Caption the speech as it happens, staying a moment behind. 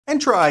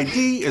Entra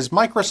ID is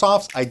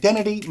Microsoft's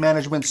identity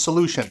management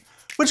solution,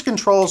 which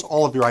controls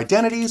all of your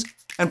identities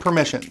and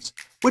permissions,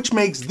 which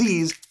makes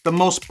these the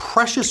most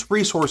precious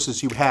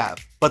resources you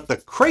have. But the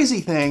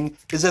crazy thing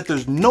is that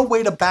there's no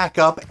way to back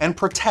up and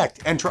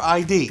protect Entra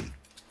ID.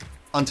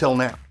 Until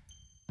now.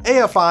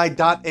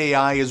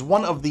 afi.ai is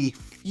one of the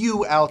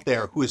few out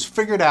there who has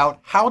figured out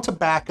how to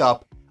back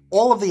up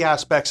all of the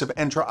aspects of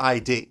Entra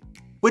ID,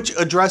 which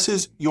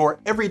addresses your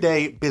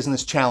everyday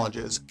business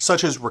challenges,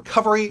 such as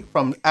recovery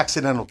from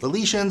accidental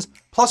deletions,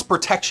 plus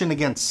protection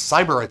against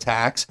cyber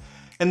attacks.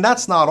 And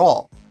that's not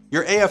all.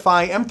 Your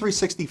AFI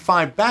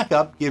M365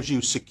 backup gives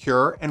you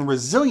secure and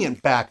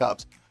resilient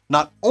backups,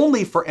 not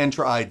only for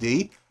Entra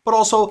ID, but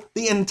also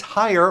the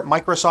entire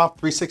Microsoft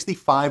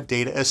 365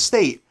 data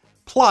estate,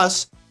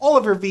 plus all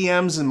of your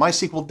VMs and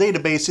MySQL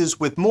databases,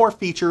 with more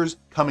features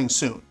coming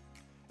soon.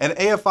 And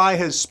AFI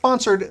has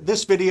sponsored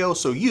this video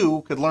so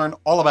you could learn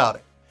all about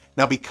it.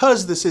 Now,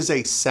 because this is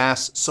a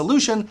SaaS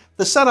solution,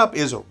 the setup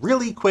is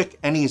really quick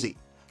and easy.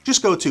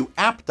 Just go to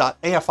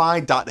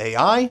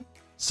app.afi.ai,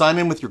 sign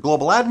in with your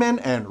global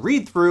admin, and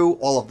read through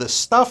all of this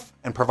stuff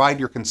and provide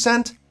your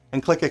consent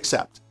and click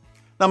accept.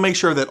 Now make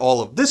sure that all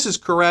of this is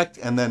correct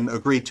and then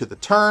agree to the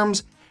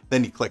terms.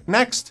 Then you click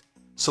next,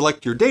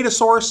 select your data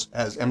source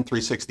as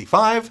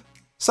M365,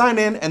 sign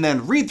in, and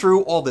then read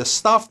through all this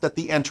stuff that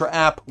the Entra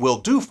app will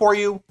do for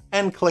you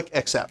and click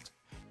accept.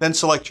 Then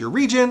select your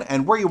region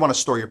and where you want to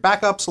store your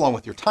backups along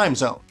with your time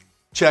zone.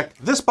 Check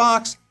this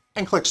box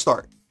and click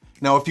start.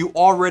 Now, if you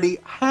already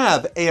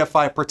have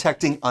AFI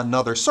protecting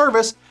another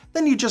service,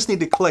 then you just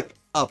need to click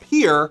up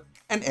here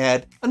and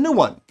add a new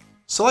one.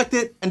 Select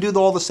it and do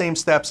all the same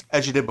steps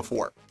as you did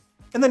before.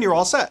 And then you're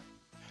all set.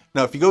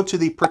 Now, if you go to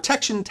the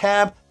Protection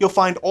tab, you'll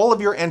find all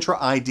of your Entra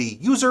ID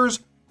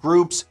users,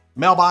 groups,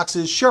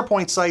 mailboxes,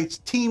 SharePoint sites,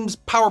 Teams,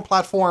 Power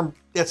Platform,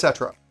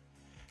 etc.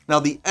 Now,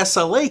 the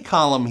SLA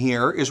column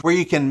here is where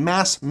you can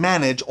mass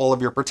manage all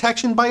of your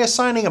protection by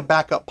assigning a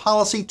backup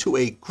policy to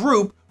a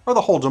group or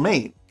the whole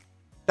domain.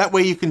 That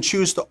way you can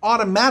choose to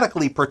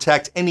automatically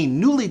protect any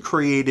newly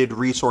created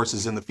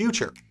resources in the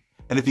future.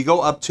 And if you go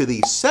up to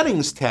the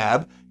Settings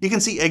tab, you can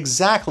see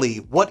exactly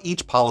what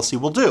each policy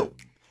will do.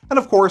 And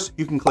of course,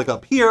 you can click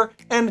up here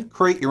and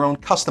create your own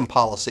custom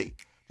policy.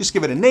 Just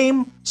give it a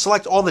name,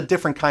 select all the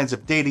different kinds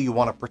of data you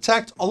want to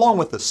protect, along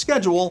with a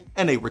schedule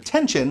and a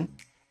retention,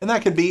 and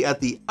that could be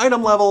at the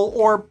item level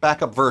or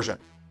backup version.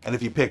 And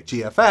if you pick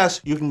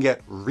GFS, you can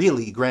get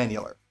really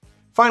granular.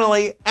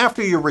 Finally,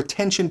 after your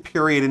retention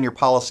period in your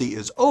policy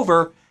is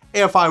over,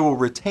 AFI will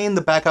retain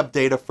the backup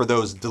data for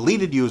those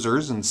deleted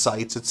users and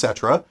sites,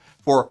 etc.,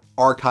 for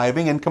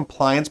archiving and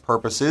compliance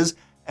purposes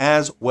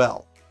as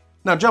well.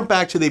 Now jump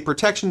back to the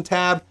Protection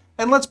tab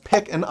and let's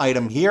pick an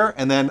item here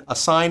and then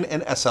assign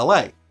an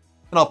SLA.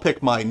 And I'll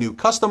pick my new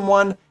custom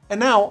one, and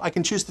now I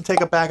can choose to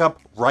take a backup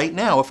right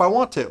now if I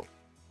want to.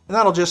 And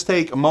that'll just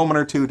take a moment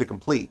or two to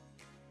complete.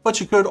 But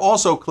you could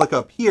also click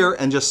up here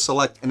and just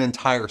select an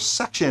entire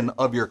section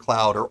of your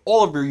cloud or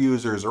all of your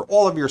users or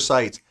all of your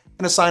sites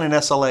and assign an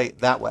SLA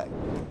that way.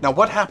 Now,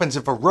 what happens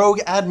if a rogue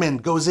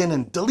admin goes in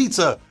and deletes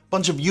a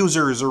bunch of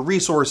users or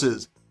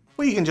resources?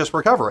 Well, you can just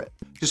recover it.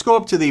 Just go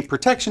up to the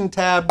Protection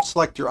tab,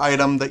 select your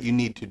item that you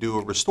need to do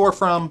a restore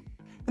from,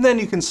 and then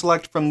you can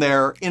select from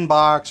there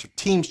Inbox, or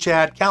Teams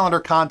chat,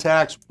 Calendar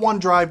contacts,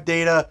 OneDrive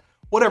data,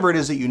 whatever it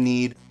is that you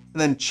need, and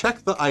then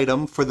check the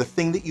item for the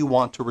thing that you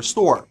want to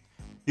restore.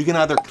 You can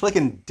either click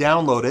and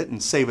download it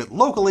and save it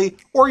locally,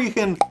 or you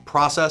can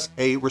process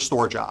a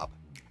restore job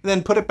and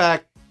then put it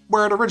back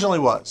where it originally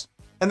was.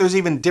 And there's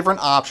even different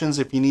options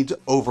if you need to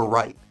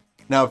overwrite.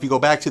 Now, if you go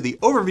back to the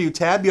Overview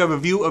tab, you have a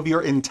view of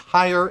your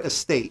entire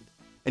estate,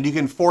 and you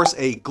can force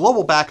a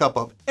global backup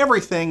of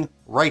everything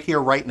right here,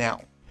 right now.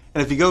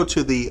 And if you go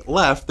to the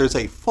left, there's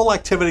a full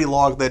activity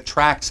log that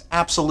tracks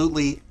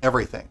absolutely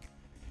everything.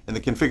 In the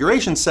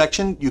configuration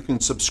section, you can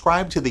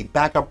subscribe to the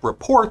backup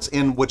reports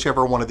in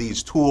whichever one of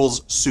these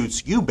tools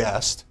suits you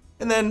best.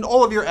 And then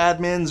all of your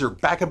admins or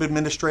backup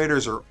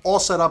administrators are all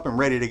set up and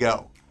ready to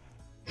go.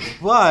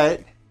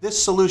 But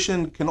this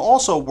solution can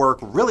also work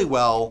really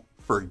well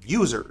for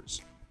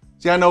users.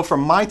 See, I know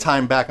from my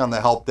time back on the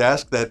help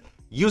desk that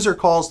user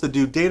calls to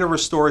do data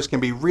restores can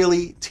be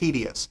really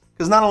tedious,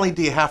 because not only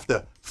do you have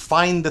to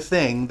find the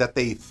thing that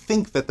they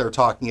think that they're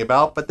talking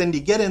about, but then you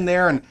get in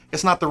there and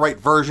it's not the right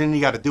version, you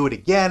got to do it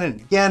again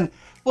and again.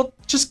 Well,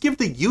 just give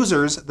the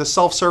users the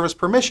self-service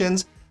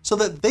permissions so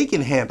that they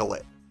can handle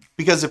it.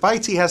 Because if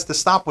IT has to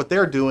stop what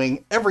they're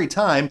doing every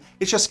time,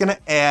 it's just going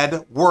to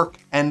add work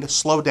and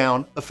slow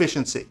down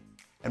efficiency.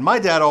 And my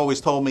dad always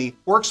told me,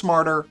 work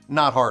smarter,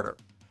 not harder.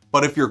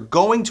 But if you're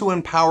going to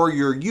empower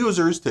your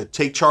users to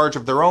take charge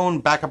of their own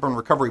backup and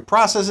recovery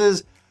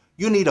processes,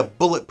 you need a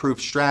bulletproof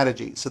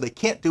strategy so they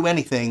can't do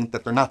anything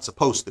that they're not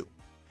supposed to.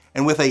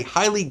 And with a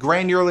highly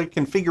granular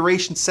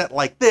configuration set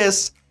like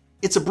this,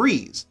 it's a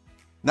breeze.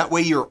 And that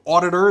way your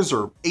auditors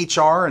or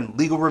HR and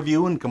legal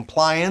review and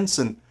compliance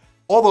and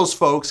all those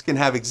folks can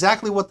have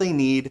exactly what they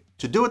need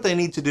to do what they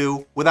need to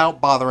do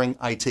without bothering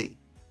IT.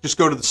 Just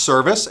go to the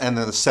service and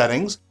then the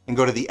settings and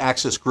go to the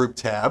Access Group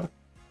tab.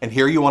 And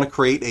here you want to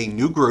create a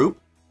new group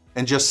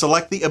and just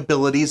select the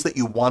abilities that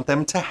you want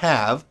them to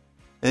have.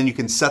 And then you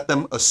can set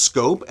them a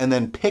scope and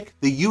then pick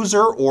the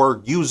user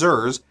or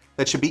users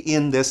that should be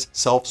in this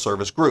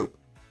self-service group.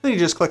 Then you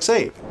just click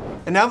Save.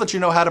 And now that you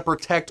know how to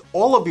protect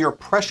all of your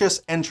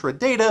precious Entra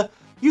data,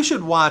 you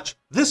should watch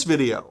this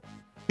video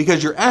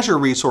because your Azure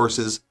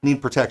resources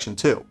need protection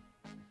too.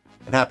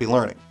 And happy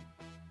learning.